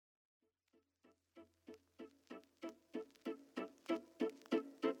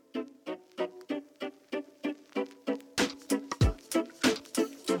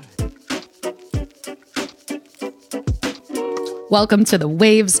Welcome to The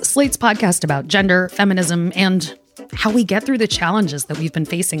Waves, Slate's podcast about gender, feminism, and how we get through the challenges that we've been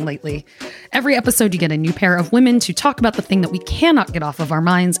facing lately. Every episode, you get a new pair of women to talk about the thing that we cannot get off of our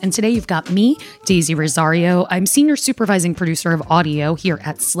minds. And today you've got me, Daisy Rosario. I'm senior supervising producer of audio here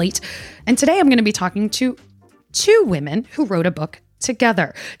at Slate. And today I'm going to be talking to two women who wrote a book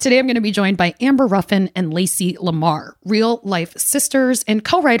together. Today I'm going to be joined by Amber Ruffin and Lacey Lamar, real-life sisters and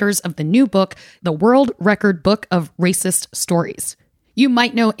co-writers of the new book, The World Record Book of Racist Stories. You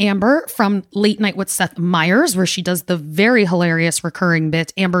might know Amber from Late Night with Seth Meyers, where she does the very hilarious recurring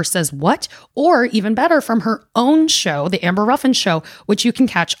bit, Amber Says What? Or even better, from her own show, The Amber Ruffin Show, which you can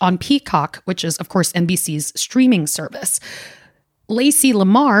catch on Peacock, which is, of course, NBC's streaming service. Lacey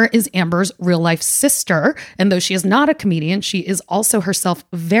Lamar is Amber's real-life sister, and though she is not a comedian, she is also herself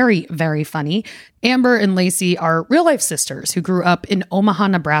very, very funny. Amber and Lacey are real-life sisters who grew up in Omaha,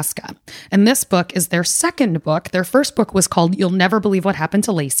 Nebraska. And this book is their second book. Their first book was called You'll Never Believe What Happened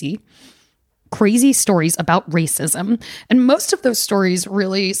to Lacey: Crazy Stories About Racism. And most of those stories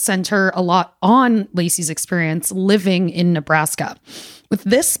really center a lot on Lacey's experience living in Nebraska. With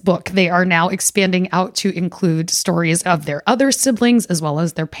this book, they are now expanding out to include stories of their other siblings, as well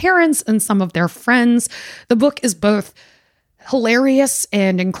as their parents and some of their friends. The book is both hilarious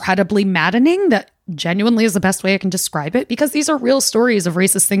and incredibly maddening. That genuinely is the best way I can describe it, because these are real stories of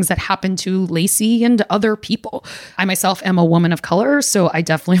racist things that happen to Lacey and other people. I myself am a woman of color, so I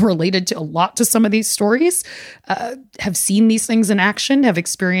definitely related to a lot to some of these stories, have seen these things in action, have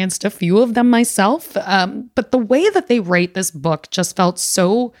experienced a few of them myself. But the way that they write this book just felt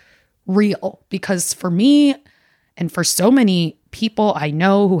so real, because for me and for so many people I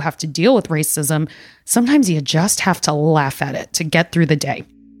know who have to deal with racism, sometimes you just have to laugh at it to get through the day.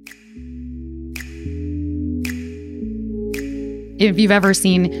 If you've ever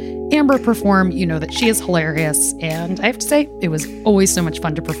seen Amber perform, you know that she is hilarious, and I have to say, it was always so much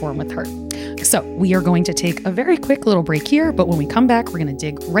fun to perform with her. So we are going to take a very quick little break here, but when we come back, we're going to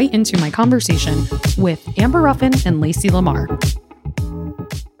dig right into my conversation with Amber Ruffin and Lacey Lamar.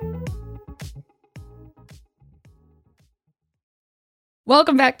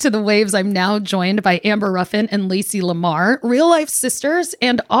 Welcome back to The Waves. I'm now joined by Amber Ruffin and Lacey Lamar, real-life sisters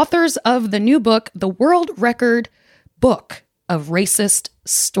and authors of the new book, The World Record Book of Racist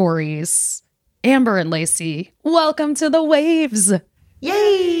Stories. Amber and Lacey, welcome to The Waves.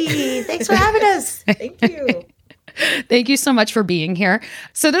 Yay! Thanks for having us. Thank you. Thank you so much for being here.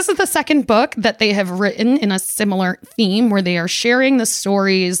 So this is the second book that they have written in a similar theme, where they are sharing the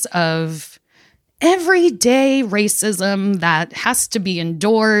stories of everyday racism that has to be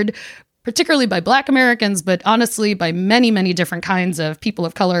endured, particularly by Black Americans, but honestly by many, many different kinds of people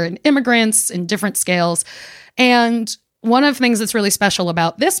of color and immigrants in different scales. And one of the things that's really special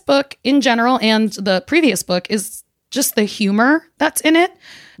about this book in general and the previous book is just the humor that's in it,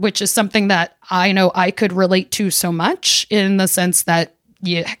 which is something that I know I could relate to so much, in the sense that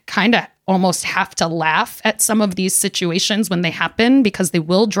you kind of almost have to laugh at some of these situations when they happen, because they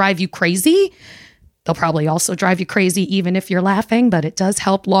will drive you crazy. They'll probably also drive you crazy even if you're laughing, but it does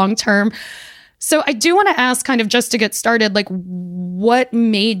help long term. So I do want to ask, kind of just to get started, like, what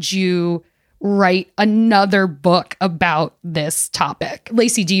made you write another book about this topic?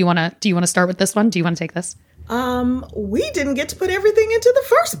 Lacey, do you want to start with this one? Do you want to take this? We didn't get to put everything into the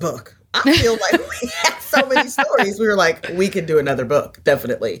first book. I feel like we had so many stories. We were like, we could do another book,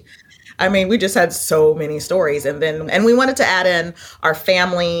 definitely. I mean, we just had so many stories, and we wanted to add in our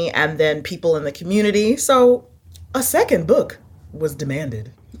family and then people in the community. So a second book was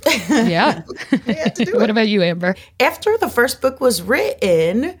demanded. Yeah. We had to do What it. about you, Amber? After the first book was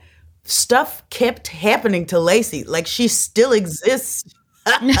written, stuff kept happening to Lacey. Like, she still exists.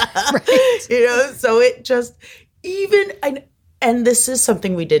 Right. You know, so it just and this is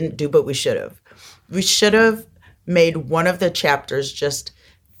something we didn't do, but we should have. We should have made one of the chapters just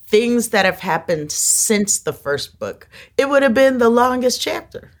things that have happened since the first book. It would have been the longest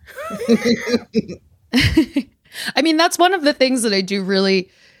chapter. I mean, that's one of the things that I do really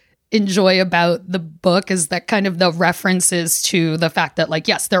enjoy about the book, is that kind of the references to the fact that, like,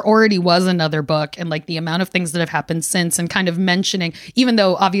 yes, there already was another book, and like the amount of things that have happened since, and kind of mentioning, even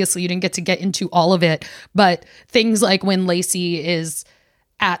though obviously you didn't get into all of it, but things like when Lacey is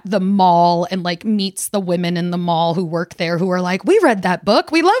at the mall and like meets the women in the mall who work there, who are like, we read that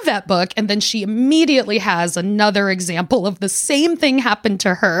book, we love that book. And then she immediately has another example of the same thing happened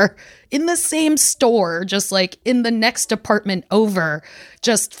to her in the same store, just like in the next apartment over.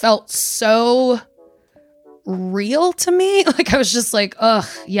 Just felt so real to me. Like, I was just like, ugh,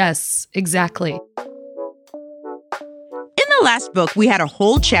 yes, exactly. In the last book, we had a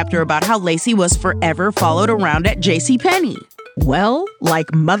whole chapter about how Lacey was forever followed around at JCPenney. Well,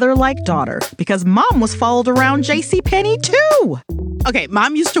 like mother, like daughter, because Mom was followed around JCPenney too. Okay,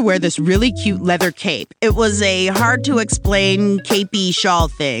 Mom used to wear this really cute leather cape. It was a hard-to-explain capey shawl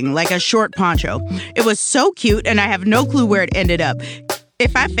thing, like a short poncho. It was so cute, and I have no clue where it ended up.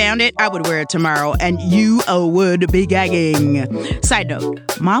 If I found it, I would wear it tomorrow, and you would be gagging. Side note,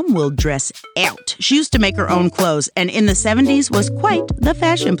 Mom will dress out. She used to make her own clothes, and in the 70s was quite the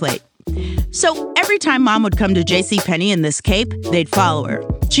fashion plate. So every time Mom would come to JCPenney in this cape, they'd follow her.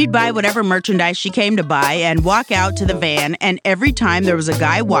 She'd buy whatever merchandise she came to buy and walk out to the van, and every time there was a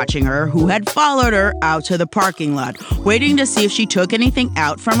guy watching her who had followed her out to the parking lot, waiting to see if she took anything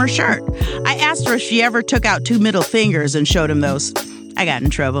out from her shirt. I asked her if she ever took out 2 middle fingers and showed him those. I got in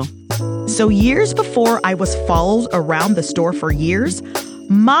trouble. So years before I was followed around the store for years,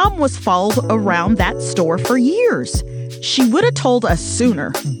 Mom was followed around that store for years. She would have told us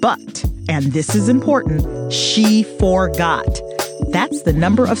sooner, but, and this is important, she forgot. That's the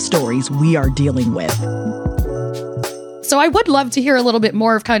number of stories we are dealing with. So I would love to hear a little bit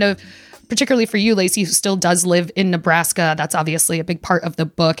more of kind of, particularly for you, Lacey, who still does live in Nebraska. That's obviously a big part of the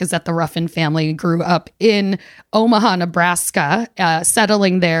book, is that the Ruffin family grew up in Omaha, Nebraska,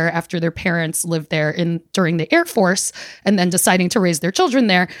 settling there after their parents lived there during the Air Force, and then deciding to raise their children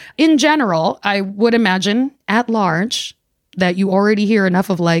there. In general, I would imagine at large that you already hear enough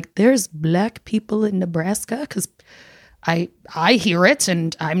of like, there's Black people in Nebraska, because I hear it,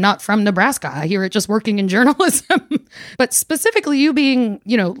 and I'm not from Nebraska. I hear it just working in journalism. But specifically you being,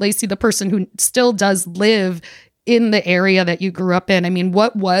 Lacey, the person who still does live in the area that you grew up in. I mean,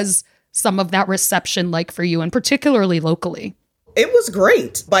 what was some of that reception like for you, and particularly locally? It was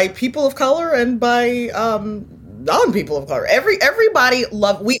great by people of color and by non-people of color. Everybody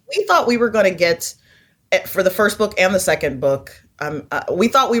loved. We thought we were going to get, for the first book and the second book, we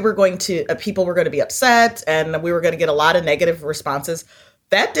thought we were going to, people were going to be upset and we were going to get a lot of negative responses.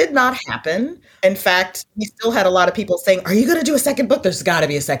 That did not happen. In fact, we still had a lot of people saying, are you going to do a second book? There's got to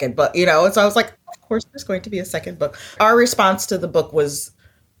be a second book, And so I was like, of course, there's going to be a second book. Our response to the book was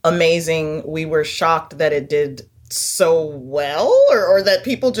amazing. We were shocked that it did so well, or that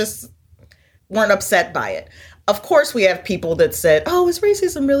people just weren't upset by it. Of course, we have people that said, oh, is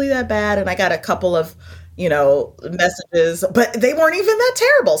racism really that bad? And I got a couple of messages, but they weren't even that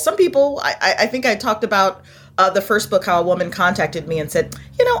terrible. Some people, I think I talked about the first book, how a woman contacted me and said,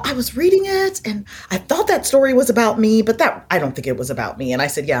 I was reading it and I thought that story was about me, but I don't think it was about me. And I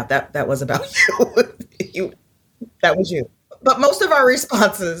said, yeah, that was about you. That was you. But most of our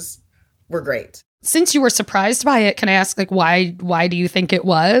responses were great. Since you were surprised by it, can I ask, why do you think it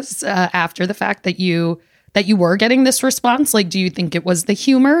was after the fact that you were getting this response? Do you think it was the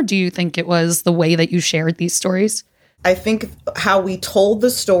humor? Do you think it was the way that you shared these stories? I think how we told the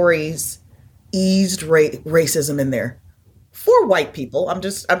stories eased racism in there for white people. I'm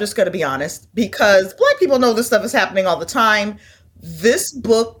just going to be honest, because Black people know this stuff is happening all the time. This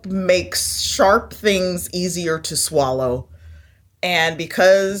book makes sharp things easier to swallow. And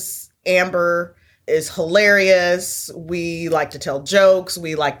because Amber is hilarious, we like to tell jokes,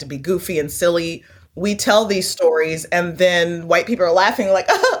 we like to be goofy and silly. We tell these stories and then white people are laughing like,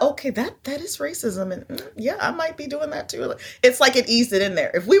 oh, okay, that is racism. And yeah, I might be doing that too. It's like it eased it in there.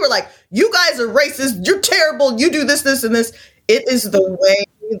 If we were like, you guys are racist, you're terrible, you do this, this, and this. It is the way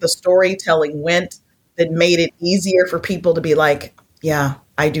the storytelling went that made it easier for people to be like, yeah,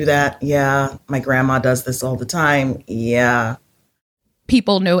 I do that. Yeah, my grandma does this all the time. Yeah.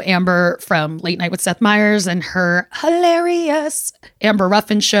 People know Amber from Late Night with Seth Meyers and her hilarious Amber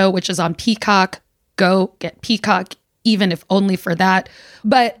Ruffin show, which is on Peacock. Go get Peacock, even if only for that.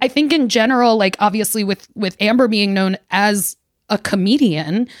 But I think in general, obviously with Amber being known as a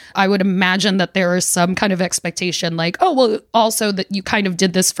comedian, I would imagine that there is some kind of expectation also that you kind of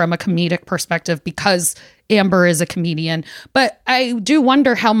did this from a comedic perspective because Amber is a comedian. But I do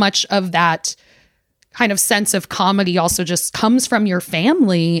wonder how much of that kind of sense of comedy also just comes from your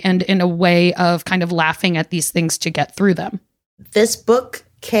family and in a way of kind of laughing at these things to get through them. This book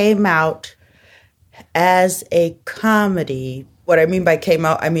came out as a comedy. What I mean by came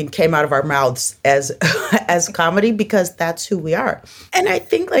out of our mouths as comedy, because that's who we are. And I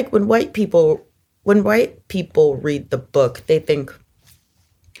think when white people read the book, they think,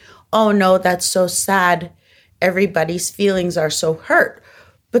 oh no, that's so sad. Everybody's feelings are so hurt.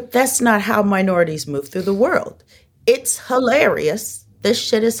 But that's not how minorities move through the world. It's hilarious. This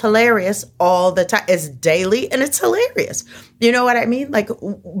shit is hilarious all the time. It's daily and it's hilarious. You know what I mean?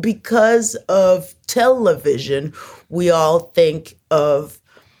 Because of television, we all think of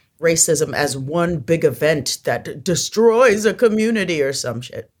racism as one big event that destroys a community or some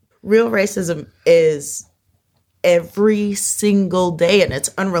shit. Real racism is every single day, and it's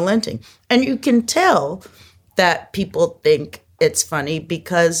unrelenting. And you can tell that people think it's funny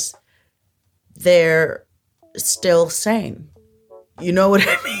because they're still sane. You know what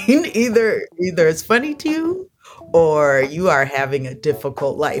I mean? Either it's funny to you or you are having a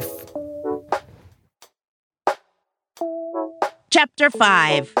difficult life. Chapter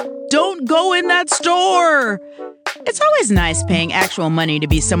 5. Don't go in that store! It's always nice paying actual money to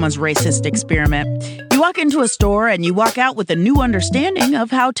be someone's racist experiment. You walk into a store and you walk out with a new understanding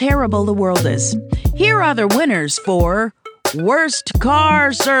of how terrible the world is. Here are the winners for Worst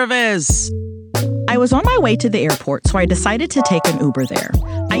Car Service. I was on my way to the airport, so I decided to take an Uber there.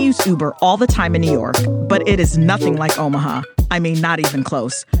 I use Uber all the time in New York, but it is nothing like Omaha. I mean, not even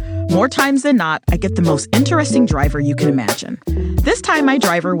close. More times than not, I get the most interesting driver you can imagine. This time, my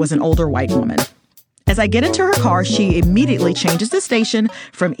driver was an older white woman. As I get into her car, she immediately changes the station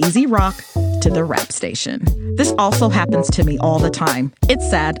from easy rock to the rap station. This also happens to me all the time. It's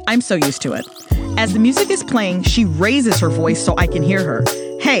sad. I'm so used to it. As the music is playing, she raises her voice so I can hear her.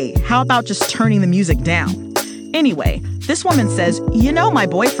 Hey, how about just turning the music down? Anyway, this woman says, you know, my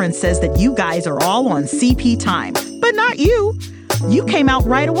boyfriend says that you guys are all on CP time, but not you. You came out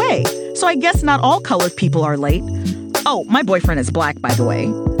right away, so I guess not all colored people are late. Oh, my boyfriend is black, by the way.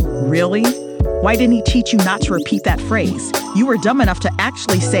 Really? Why didn't he teach you not to repeat that phrase? You were dumb enough to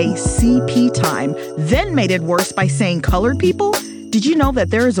actually say CP time, then made it worse by saying colored people? Did you know that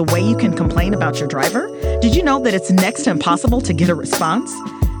there is a way you can complain about your driver? Did you know that it's next to impossible to get a response?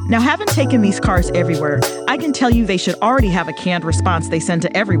 Now, having taken these cars everywhere, I can tell you they should already have a canned response they send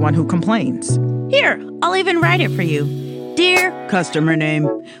to everyone who complains. Here, I'll even write it for you. Dear customer name,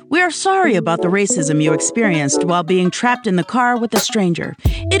 we are sorry about the racism you experienced while being trapped in the car with a stranger.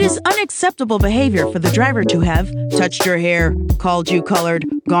 It is unacceptable behavior for the driver to have touched your hair, called you colored,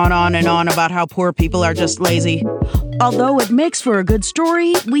 gone on and on about how poor people are just lazy. Although it makes for a good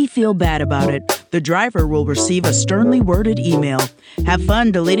story, we feel bad about it. The driver will receive a sternly worded email. Have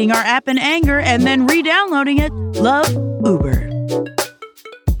fun deleting our app in anger and then re-downloading it. Love, Uber.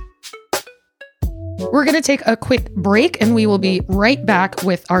 We're going to take a quick break, and we will be right back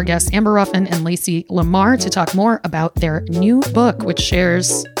with our guests Amber Ruffin and Lacey Lamar to talk more about their new book, which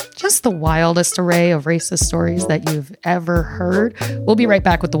shares just the wildest array of racist stories that you've ever heard. We'll be right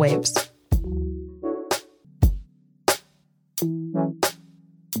back with The Waves.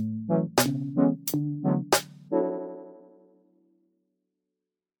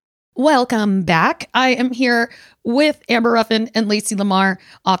 Welcome back. I am here with Amber Ruffin and Lacey Lamar,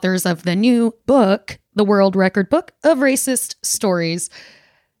 authors of the new book, The World Record Book of Racist Stories.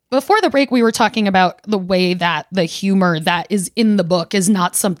 Before the break, we were talking about the way that the humor that is in the book is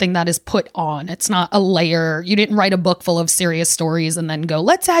not something that is put on. It's not a layer. You didn't write a book full of serious stories and then go,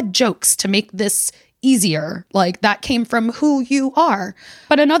 let's add jokes to make this easier. Like, that came from who you are.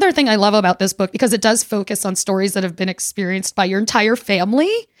 But another thing I love about this book, because it does focus on stories that have been experienced by your entire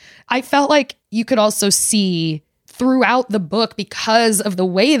family, I felt like you could also see throughout the book, because of the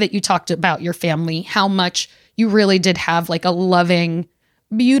way that you talked about your family, how much you really did have like a loving,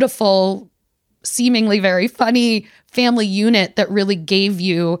 beautiful, seemingly very funny family unit that really gave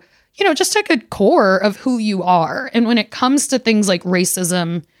you, you know, just a good core of who you are. And when it comes to things like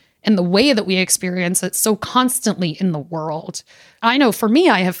racism and the way that we experience it so constantly in the world, I know for me,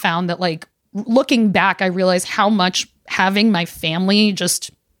 I have found that, like, looking back, I realize how much having my family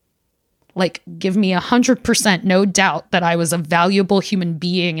just like give me 100% no doubt that I was a valuable human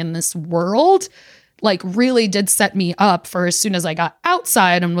being in this world, like really did set me up for as soon as I got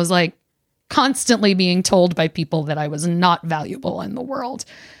outside and was like constantly being told by people that I was not valuable in the world.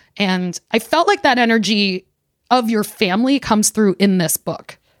 And I felt like that energy of your family comes through in this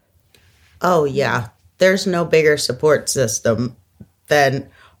book. Oh, yeah. There's no bigger support system than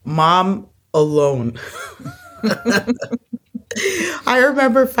mom alone. I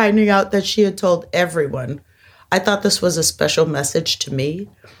remember finding out that she had told everyone. I thought this was a special message to me,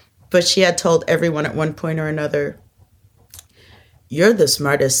 but she had told everyone at one point or another, you're the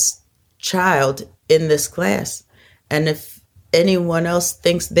smartest child in this class. And if anyone else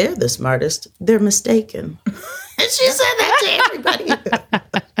thinks they're the smartest, they're mistaken. And she said that to everybody.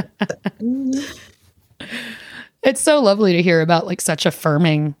 It's so lovely to hear about like such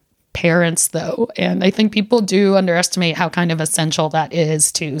affirming parents, though. And I think people do underestimate how kind of essential that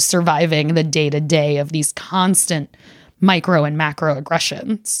is to surviving the day-to-day of these constant micro and macro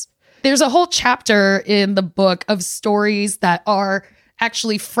aggressions. There's a whole chapter in the book of stories that are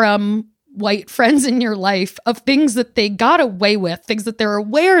actually from white friends in your life of things that they got away with, things that they're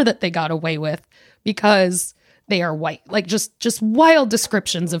aware that they got away with because they are white. Like just wild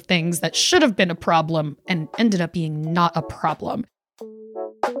descriptions of things that should have been a problem and ended up being not a problem.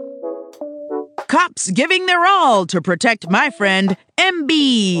 Cops giving their all to protect my friend,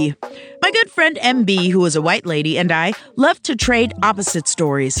 MB. My good friend MB, who is a white lady, and I love to trade opposite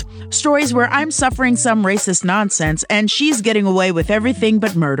stories. Stories where I'm suffering some racist nonsense and she's getting away with everything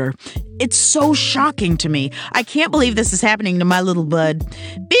but murder. It's so shocking to me. I can't believe this is happening to my little bud.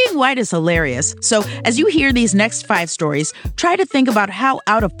 Being white is hilarious. So as you hear these next 5 stories, try to think about how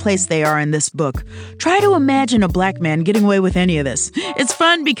out of place they are in this book. Try to imagine a black man getting away with any of this. It's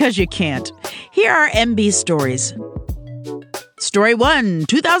fun because you can't. Here are MB's stories. Story 1,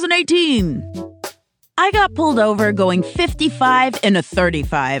 2018. I got pulled over going 55 in a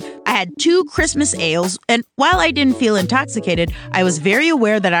 35. I had 2 Christmas ales, and while I didn't feel intoxicated, I was very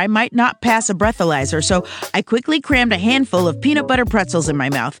aware that I might not pass a breathalyzer, so I quickly crammed a handful of peanut butter pretzels in my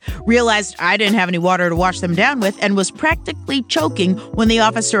mouth, realized I didn't have any water to wash them down with, and was practically choking when the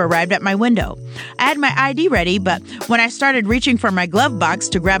officer arrived at my window. I had my ID ready, but when I started reaching for my glove box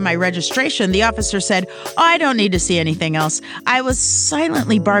to grab my registration, the officer said, "Oh, I don't need to see anything else." I was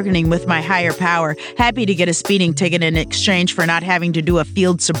silently bargaining with my higher power, happy to get a speeding ticket in exchange for not having to do a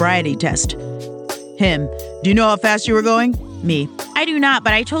field sobriety test. Him: "Do you know how fast you were going?" Me: "I do not,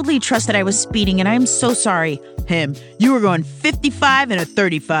 but I totally trust that I was speeding and I am so sorry." Him: "You were going 55 in a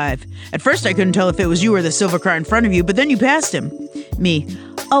 35. At first I couldn't tell if it was you or the silver car in front of you, but then you passed him." Me: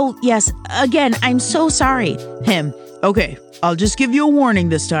 "Oh, yes. Again, I'm so sorry." Him: "Okay, I'll just give you a warning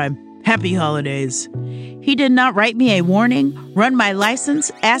this time. Happy holidays." He did not write me a warning, run my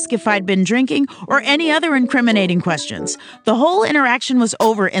license, ask if I'd been drinking, or any other incriminating questions. The whole interaction was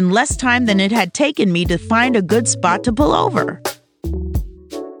over in less time than it had taken me to find a good spot to pull over.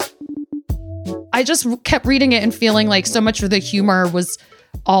 I just kept reading it and feeling like so much of the humor was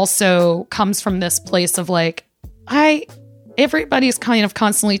also comes from this place of like, everybody's kind of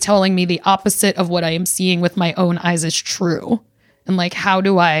constantly telling me the opposite of what I am seeing with my own eyes is true. And like, how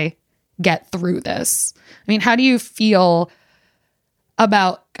do I get through this? I mean, how do you feel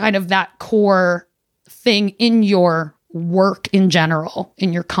about kind of that core thing in your work in general,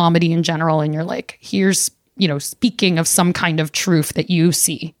 in your comedy in general, and you're like, here's, speaking of some kind of truth that you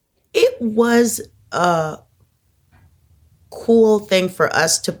see? It was a cool thing for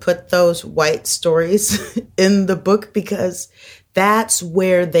us to put those white stories in the book because that's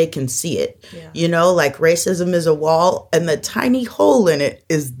where they can see it. Yeah. Like racism is a wall and the tiny hole in it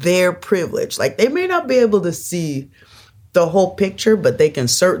is their privilege. Like they may not be able to see the whole picture, but they can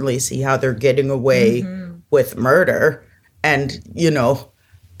certainly see how they're getting away with murder and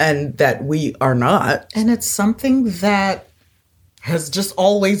that we are not. And it's something that has just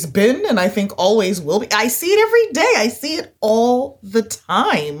always been, and I think always will be. I see it every day. I see it all the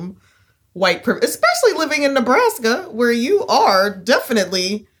time. White privilege, especially living in Nebraska, where you are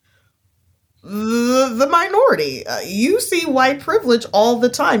definitely the minority. You see white privilege all the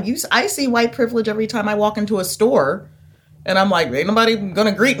time. I see white privilege every time I walk into a store, and I'm like, ain't nobody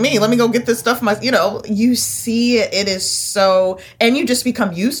gonna greet me. Let me go get this stuff. You see it. It is so, and you just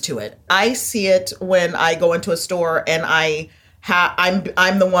become used to it. I see it when I go into a store and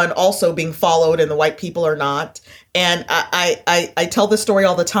I'm the one also being followed and the white people are not. And I tell this story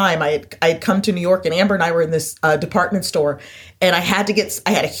all the time. I had come to New York and Amber and I were in this department store and I had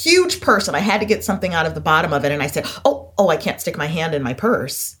a huge purse and I had to get something out of the bottom of it. And I said, oh, I can't stick my hand in my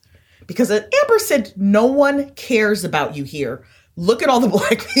purse because Amber said, no one cares about you here. Look at all the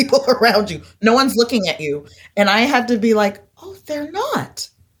black people around you. No one's looking at you. And I had to be like, oh, they're not.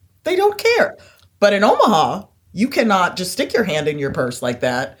 They don't care. But in Omaha, you cannot just stick your hand in your purse like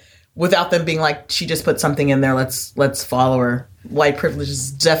that without them being like, she just put something in there. Let's follow her. White privilege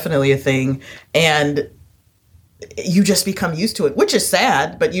is definitely a thing. And you just become used to it, which is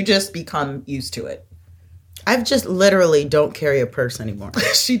sad, but you just become used to it. I've just literally don't carry a purse anymore.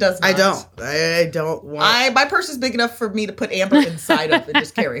 She does not. I don't want. My purse is big enough for me to put Amber inside of and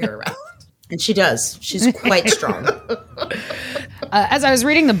just carry her around. And she does. She's quite strong. As I was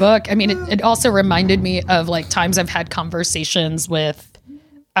reading the book, I mean, it also reminded me of like times I've had conversations with,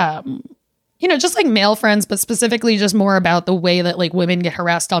 just like male friends, but specifically just more about the way that like women get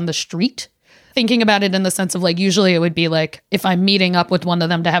harassed on the street. Thinking about it in the sense of like, usually it would be like if I'm meeting up with one of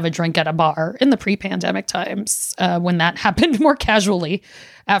them to have a drink at a bar in the pre-pandemic times, when that happened more casually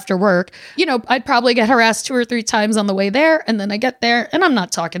after work, I'd probably get harassed 2 or 3 times on the way there. And then I get there and I'm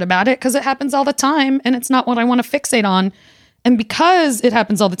not talking about it because it happens all the time and it's not what I want to fixate on. And because it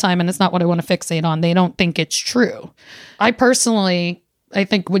happens all the time and it's not what I want to fixate on, they don't think it's true. I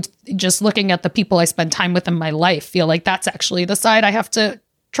think with just looking at the people I spend time with in my life, feel like that's actually the side I have to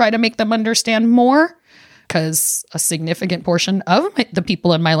try to make them understand more. because a significant portion of the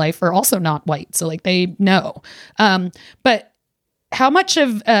people in my life are also not white. So like they know. But how much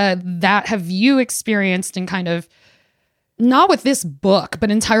of that have you experienced in kind of, not with this book, but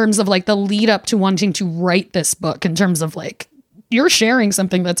in terms of like the lead up to wanting to write this book, in terms of like, you're sharing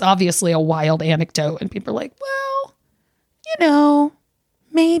something that's obviously a wild anecdote and people are like, well, you know,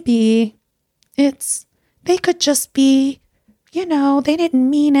 maybe they could just be, you know, they didn't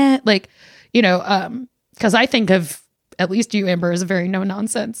mean it. Like, you know, because I think of at least you, Amber, as a very no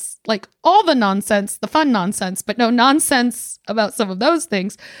nonsense, like all the nonsense, the fun nonsense, but no nonsense about some of those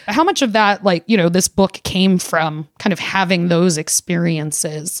things. How much of that, like, you know, this book came from kind of having those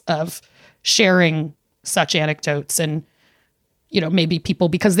experiences of sharing such anecdotes, and, you know, maybe people,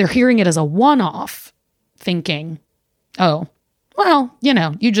 because they're hearing it as a one-off, thinking, oh, well, you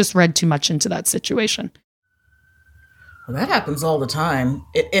know, you just read too much into that situation. Well, that happens all the time.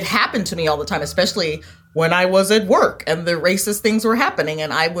 It happened to me all the time, especially when I was at work and the racist things were happening.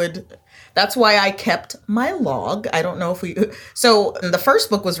 And that's why I kept my log. I don't know if so the first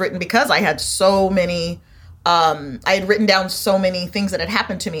book was written because I had so many, I had written down so many things that had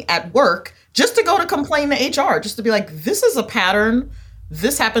happened to me at work, just to go to complain to HR, just to be like, this is a pattern.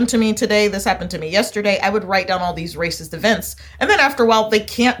 This happened to me today. This happened to me yesterday. I would write down all these racist events. And then after a while, they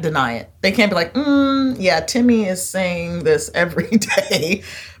can't deny it. They can't be like, yeah, Timmy is saying this every day,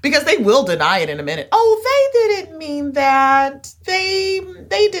 because they will deny it in a minute. Oh, they didn't mean that. They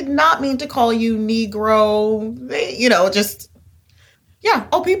did not mean to call you Negro. They, you know, just, yeah.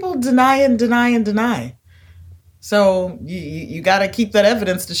 Oh, people deny and deny and deny. So you got to keep that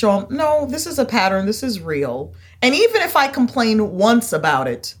evidence to show them, no, this is a pattern. This is real. And even if I complain once about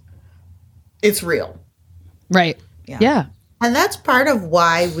it, it's real. Right. Yeah. And that's part of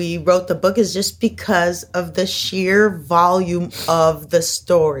why we wrote the book, is just because of the sheer volume of the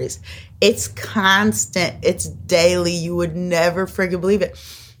stories. It's constant. It's daily. You would never friggin' believe it.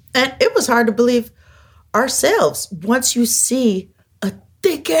 And it was hard to believe ourselves once you see a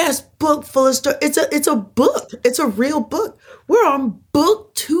thick ass book full of stories. It's a book. It's a real book. We're on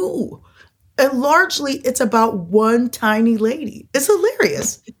book 2. And largely, it's about one tiny lady. It's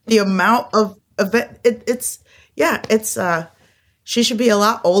hilarious. The amount of event. She should be a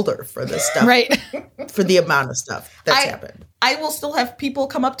lot older for this stuff. Right. For the amount of stuff that's happened. I will still have people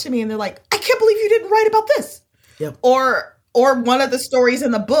come up to me and they're like, I can't believe you didn't write about this. Yep. Or one of the stories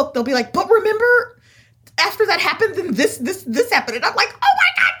in the book, they'll be like, but remember, after that happened, then this happened. And I'm like, oh my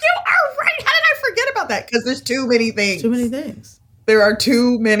God, you are right. How did I forget about that? Because there's too many things. Too many things. There are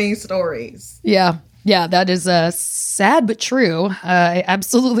too many stories. Yeah. Yeah, that is sad but true. I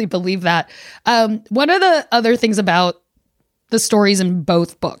absolutely believe that. One of the other things about the stories in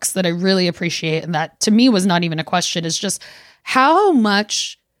both books that I really appreciate, and that to me was not even a question, is just how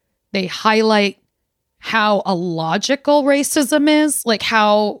much they highlight how illogical racism is, like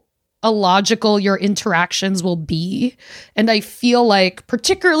how illogical your interactions will be. And I feel like,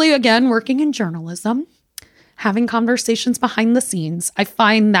 particularly, again, working in journalism, having conversations behind the scenes, I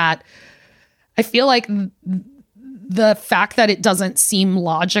find that I feel like the fact that it doesn't seem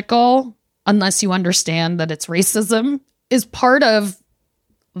logical unless you understand that it's racism is part of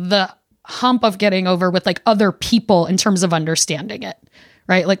the hump of getting over with like other people in terms of understanding it,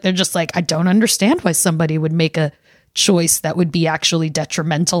 right? Like they're just like, I don't understand why somebody would make a choice that would be actually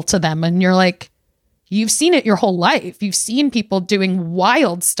detrimental to them. And you're like, you've seen it your whole life. You've seen people doing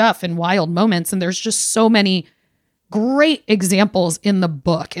wild stuff in wild moments. And there's just so many great examples in the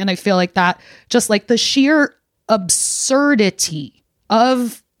book. And I feel like that, just like the sheer absurdity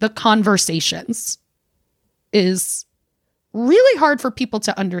of the conversations, is really hard for people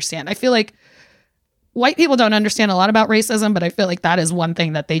to understand. I feel like white people don't understand a lot about racism, but I feel like that is one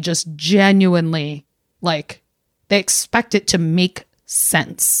thing that they just genuinely, like, they expect it to make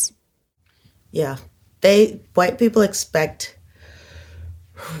sense. Yeah. White people expect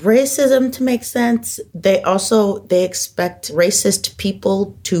racism to make sense. They expect racist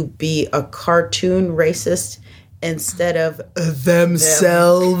people to be a cartoon racist instead of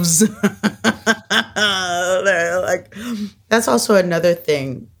themselves. They're like, that's also another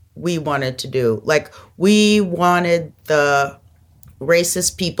thing we wanted to do. Like, we wanted the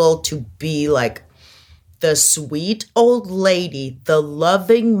racist people to be like the sweet old lady, the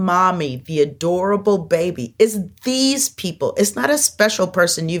loving mommy, the adorable baby. It's these people. It's not a special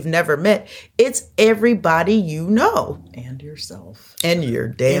person you've never met. It's everybody you know. And yourself. And your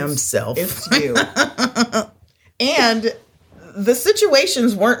damn self. It's you. And the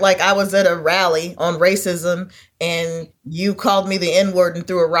situations weren't like I was at a rally on racism and you called me the N-word and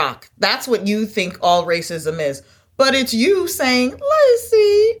threw a rock. That's what you think all racism is. But it's you saying,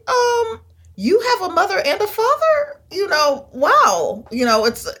 Lacey, you have a mother and a father? Wow.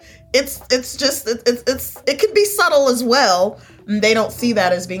 It can be subtle as well. And they don't see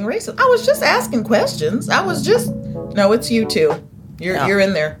that as being racist. I was just asking questions. No, it's you too. You're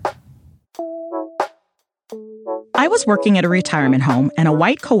in there. I was working at a retirement home, and a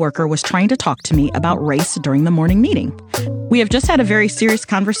white coworker was trying to talk to me about race during the morning meeting. We have just had a very serious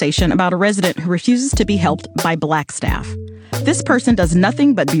conversation about a resident who refuses to be helped by Black staff. This person does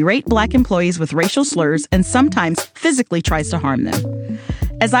nothing but berate Black employees with racial slurs and sometimes physically tries to harm them.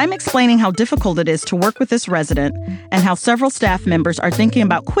 As I'm explaining how difficult it is to work with this resident and how several staff members are thinking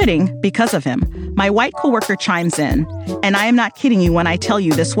about quitting because of him, my white coworker chimes in, and I am not kidding you when I tell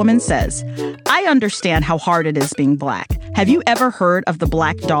you this woman says, "I understand how hard it is being Black. Have you ever heard of the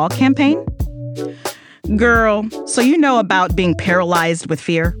Black Dog campaign?" Girl, so you know about being paralyzed with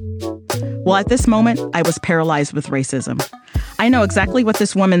fear? Well, at this moment, I was paralyzed with racism. I know exactly what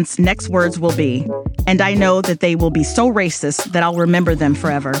this woman's next words will be, and I know that they will be so racist that I'll remember them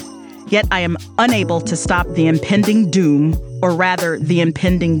forever. Yet I am unable to stop the impending doom, or rather, the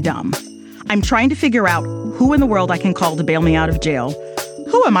impending dumb. I'm trying to figure out who in the world I can call to bail me out of jail.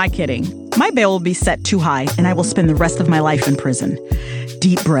 Who am I kidding? My bail will be set too high, and I will spend the rest of my life in prison.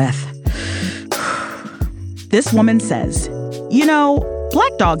 Deep breath. This woman says,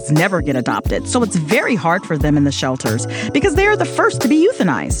 Black dogs never get adopted, so it's very hard for them in the shelters because they are the first to be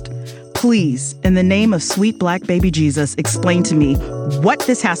euthanized. Please, in the name of sweet Black baby Jesus, explain to me what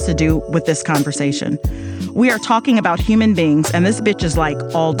this has to do with this conversation. We are talking about human beings, and this bitch is like,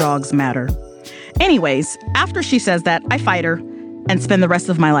 all dogs matter. Anyways, after she says that, I fight her and spend the rest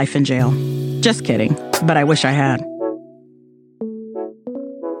of my life in jail. Just kidding, but I wish I had.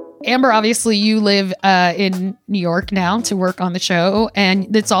 Amber, obviously you live in New York now to work on the show.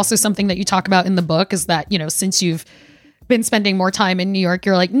 And it's also something that you talk about in the book is that, since you've been spending more time in New York,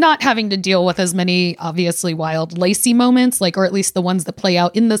 you're like not having to deal with as many obviously wild Lacey moments, or at least the ones that play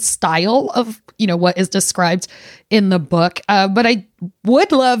out in the style of, what is described in the book. But I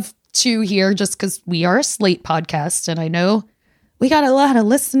would love to hear, just because we are a Slate podcast and I know we got a lot of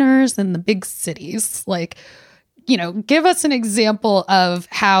listeners in the big cities, give us an example of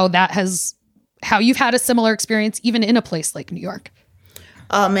how you've had a similar experience even in a place like New York.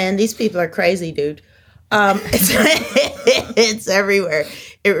 Oh man, these people are crazy, dude. It's everywhere.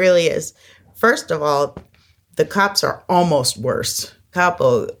 It really is. First of all, the cops are almost worse. Cop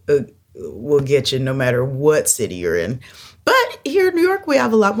will get you no matter what city you're in. But here in New York, we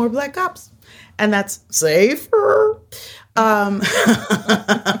have a lot more Black cops, and that's safer.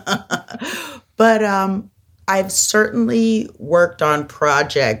 But I've certainly worked on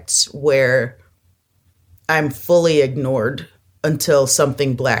projects where I'm fully ignored until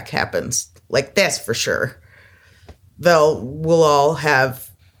something Black happens. That's for sure. We'll all have,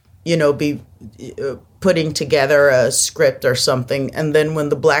 be putting together a script or something. And then when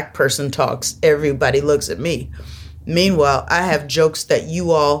the Black person talks, everybody looks at me. Meanwhile, I have jokes that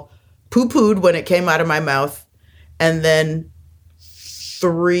you all poo-pooed when it came out of my mouth. And then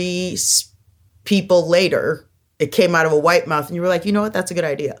 3 people later, it came out of a white mouth and you were like, you know what? That's a good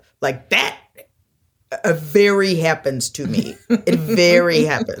idea. That very happens to me. It very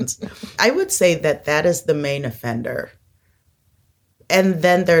happens. I would say that is the main offender. And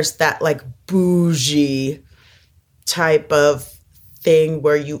then there's that bougie type of thing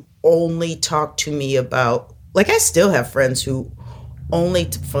where you only talk to me about, I still have friends who only,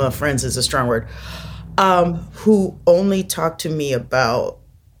 friends is a strong word, who only talk to me about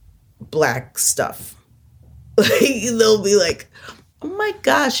Black stuff. They'll be like, oh my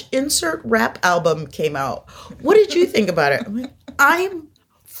gosh, insert rap album came out. What did you think about it? I'm like, I'm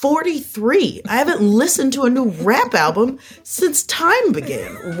 43. I haven't listened to a new rap album since time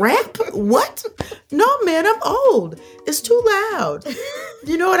began. Rap? What? No, man, I'm old. It's too loud.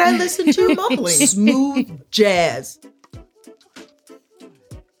 You know what I listen to? Mumbling. Smooth jazz.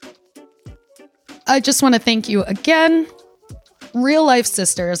 I just want to thank you again. Real life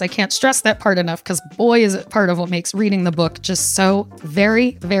sisters. I can't stress that part enough because boy, is it part of what makes reading the book just so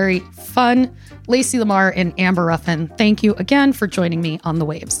very, very fun. Lacey Lamar and Amber Ruffin, thank you again for joining me on The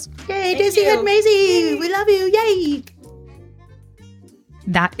Waves. Yay, Daisy and Maisie. We love you. Yay.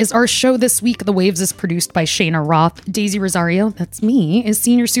 That is our show this week. The Waves is produced by Shayna Roth. Daisy Rosario, that's me, is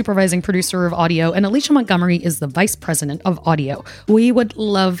senior supervising producer of audio, and Alicia Montgomery is the vice president of audio. We would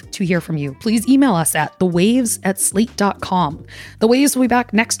love to hear from you. Please email us at thewaves@slate.com. The Waves will be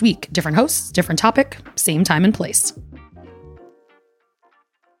back next week. Different hosts, different topic, same time and place.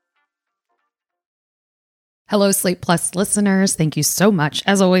 Hello, Slate Plus listeners. Thank you so much,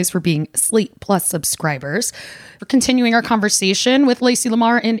 as always, for being Slate Plus subscribers. We're continuing our conversation with Lacey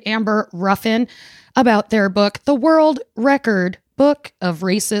Lamar and Amber Ruffin about their book, The World Record Book of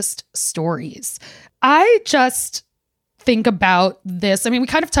Racist Stories. I just think about this. I mean, we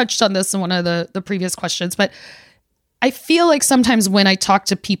kind of touched on this in one of the previous questions, but I feel like sometimes when I talk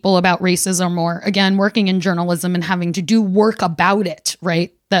to people about racism or, again, working in journalism and having to do work about it,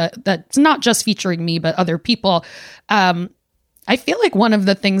 right? That's not just featuring me, but other people. I feel like one of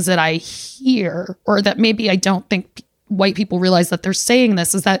the things that I hear, or that maybe I don't think white people realize that they're saying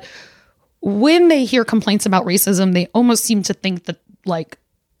this, is that when they hear complaints about racism, they almost seem to think that, like,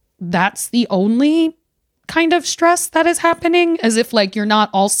 that's the only kind of stress that is happening, as if, like, you're not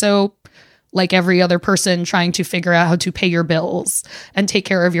also, like every other person, trying to figure out how to pay your bills and take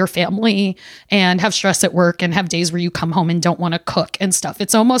care of your family and have stress at work and have days where you come home and don't want to cook and stuff.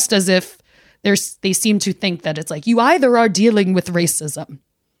 It's almost as if they seem to think that it's like you either are dealing with racism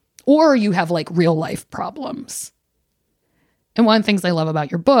or you have like real life problems. And one of the things I love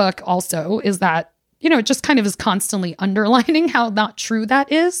about your book also is that, you know, it just kind of is constantly underlining how not true that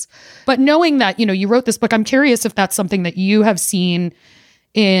is. But knowing that, you know, you wrote this book, I'm curious if that's something that you have seen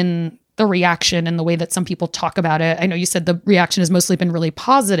in the reaction and the way that some people talk about it. I know you said the reaction has mostly been really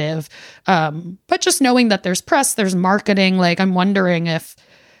positive, but just knowing that there's press, there's marketing, like I'm wondering if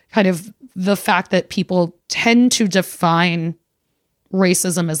kind of the fact that people tend to define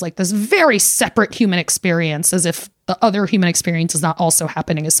racism as like this very separate human experience, as if the other human experience is not also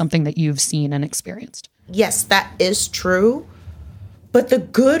happening, is something that you've seen and experienced. Yes, that is true. But the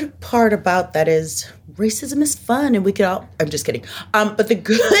good part about that is racism is fun and we could all, I'm just kidding. But the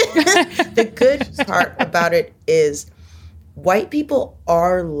good part about it is white people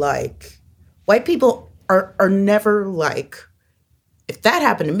are never like, if that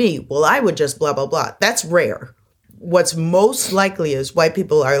happened to me, well, I would just blah, blah, blah. That's rare. What's most likely is white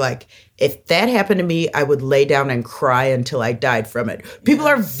people are like, if that happened to me, I would lay down and cry until I died from it. People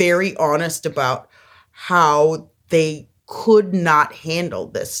are very honest about how they could not handle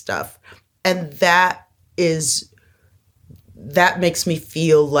this stuff. And that makes me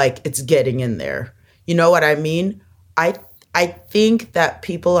feel like it's getting in there. You know what I mean? I think that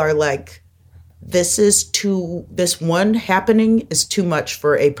people are like, this one happening is too much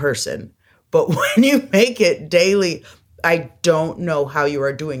for a person. But when you make it daily, I don't know how you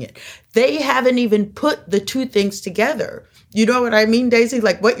are doing it. They haven't even put the two things together. You know what I mean, Daisy?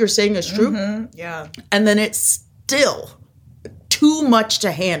 Like what you're saying is true. Mm-hmm. Yeah. And then it's still too much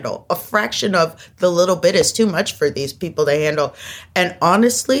to handle. A fraction of the little bit is too much for these people to handle. And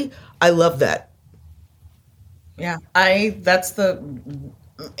honestly, I love that. Yeah. Amber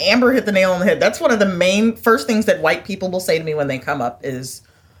hit the nail on the head. That's one of the main first things that white people will say to me when they come up is,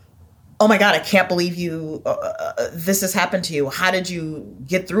 oh my God, I can't believe this has happened to you. How did you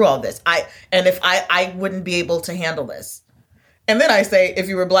get through all this? I wouldn't be able to handle this. And then I say, if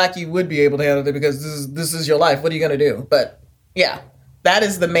you were Black, you would be able to handle it because this is your life. What are you going to do? But yeah, that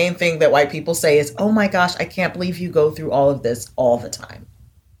is the main thing that white people say is, oh my gosh, I can't believe you go through all of this all the time.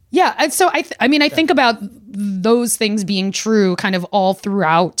 Yeah. And so I think about those things being true kind of all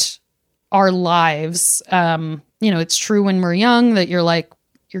throughout our lives. It's true when we're young that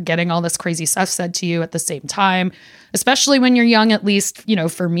you're getting all this crazy stuff said to you at the same time, especially when you're young. At least,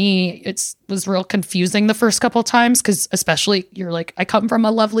 for me, was real confusing the first couple of times because especially you're like, I come from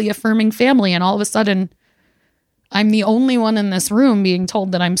a lovely, affirming family, and all of a sudden I'm the only one in this room being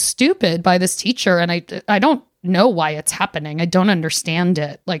told that I'm stupid by this teacher, and I don't know why it's happening. I don't understand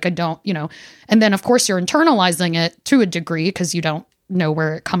it. Like I don't, and then of course you're internalizing it to a degree because you don't know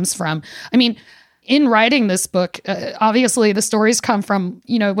where it comes from. I mean, in writing this book, obviously the stories come from,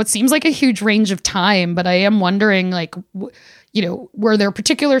 what seems like a huge range of time, but I am wondering, were there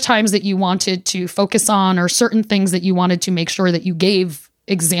particular times that you wanted to focus on or certain things that you wanted to make sure that you gave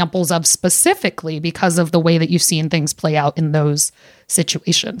examples of specifically because of the way that you've seen things play out in those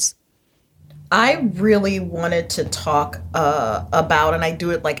situations? I really wanted to talk about, and I do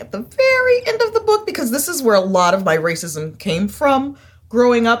it at the very end of the book, because this is where a lot of my racism came from.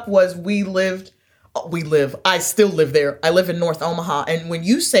 Growing up I still live there. I live in North Omaha. And when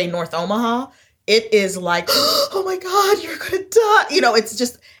you say North Omaha, it is like, oh my God, you're going to die. It's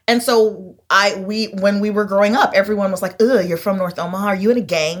just, and so when we were growing up, everyone was like, ugh, you're from North Omaha. Are you in a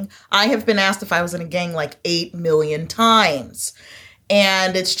gang? I have been asked if I was in a gang 8 million times.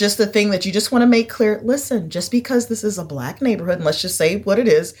 And it's just the thing that you just want to make clear. Listen, just because this is a Black neighborhood, and let's just say what it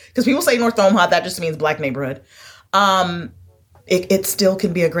is, because people say North Omaha, that just means Black neighborhood. It still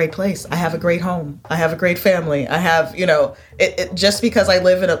can be a great place. I have a great home. I have a great family. I have, just because I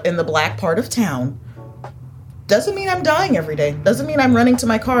live in the Black part of town Doesn't mean I'm dying every day. Doesn't mean I'm running to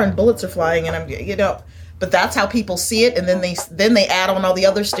my car and bullets are flying and I'm, but that's how people see it. And then they add on all the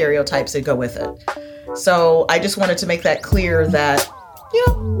other stereotypes that go with it. So I just wanted to make that clear that,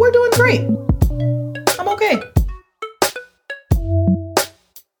 we're doing great. I'm okay.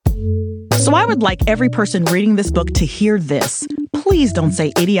 So I would like every person reading this book to hear this. Please don't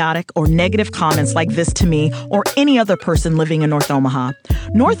say idiotic or negative comments like this to me or any other person living in North Omaha.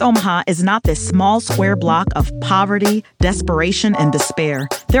 North Omaha is not this small square block of poverty, desperation, and despair.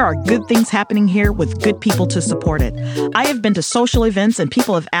 There are good things happening here with good people to support it. I have been to social events and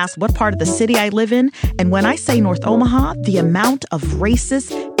people have asked what part of the city I live in. And when I say North Omaha, the amount of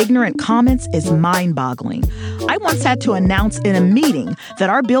racist, ignorant comments is mind-boggling. I once had to announce in a meeting that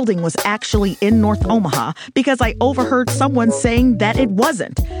our building was actually in North Omaha because I overheard someone saying that it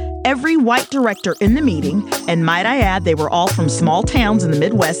wasn't. Every white director in the meeting, and might I add, they were all from small towns in the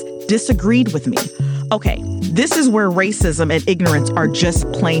Midwest, disagreed with me. Okay, this is where racism and ignorance are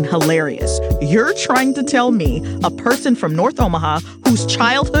just plain hilarious. You're trying to tell me, a person from North Omaha whose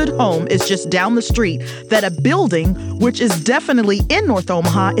childhood home is just down the street, that a building, which is definitely in North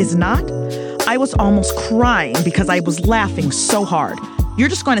Omaha, is not? I was almost crying because I was laughing so hard. You're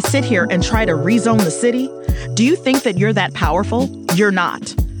just going to sit here and try to rezone the city? Do you think that you're that powerful? You're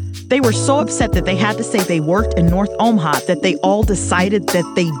not. They were so upset that they had to say they worked in North Omaha that they all decided that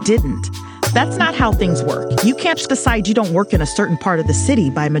they didn't. That's not how things work. You can't just decide you don't work in a certain part of the city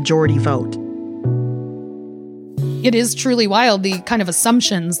by majority vote. It is truly wild, the kind of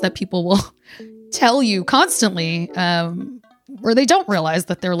assumptions that people will tell you constantly, where they don't realize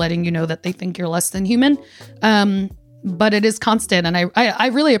that they're letting you know that they think you're less than human. But it is constant. And I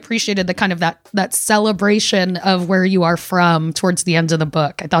really appreciated the kind of that celebration of where you are from towards the end of the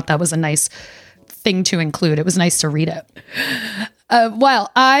book. I thought that was a nice thing to include. It was nice to read it.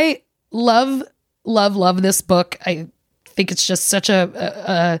 While I love this book, I think it's just such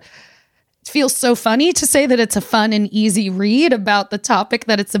it feels so funny to say that it's a fun and easy read about the topic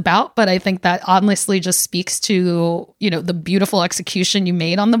that it's about, but I think that honestly just speaks to, the beautiful execution you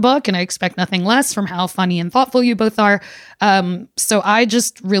made on the book, and I expect nothing less from how funny and thoughtful you both are. So I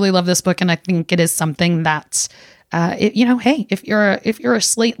just really love this book, and I think it is something that, hey, if you're a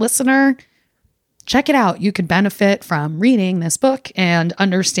Slate listener, check it out. You could benefit from reading this book and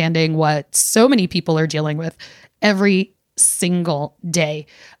understanding what so many people are dealing with every single day.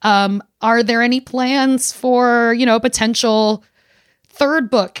 Are there any plans for, a potential third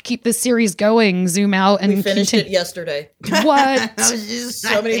book? Keep this series going, zoom out, and we finished it yesterday. What?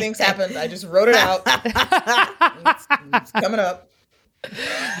 So many things happened. I just wrote it out. It's coming up.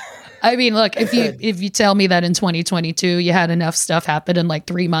 I mean, look, if you tell me that in 2022 you had enough stuff happen in like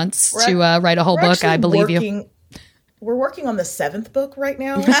 3 months to write a whole book, I believe you. We're working on the 7th book right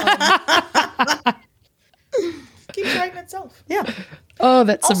now. Keeps writing itself. Yeah. Oh,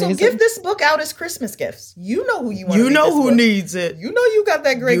 that's also, amazing. give this book out as Christmas gifts. You know who you want. You know who needs it. You know you got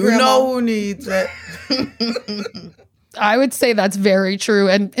that great grandma. You know who needs it. I would say that's very true.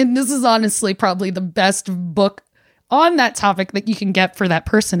 And this is honestly probably the best book on that topic that you can get for that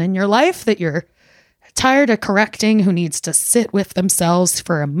person in your life that you're tired of correcting, who needs to sit with themselves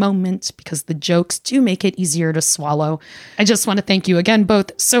for a moment because the jokes do make it easier to swallow. I just want to thank you again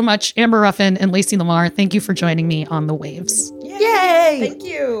both so much, Amber Ruffin and Lacey Lamar. Thank you for joining me on The Waves. Yay! Thank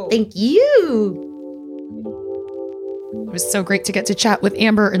you. Thank you. It was so great to get to chat with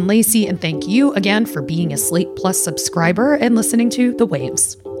Amber and Lacey, and thank you again for being a Slate Plus subscriber and listening to The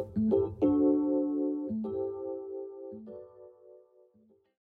Waves.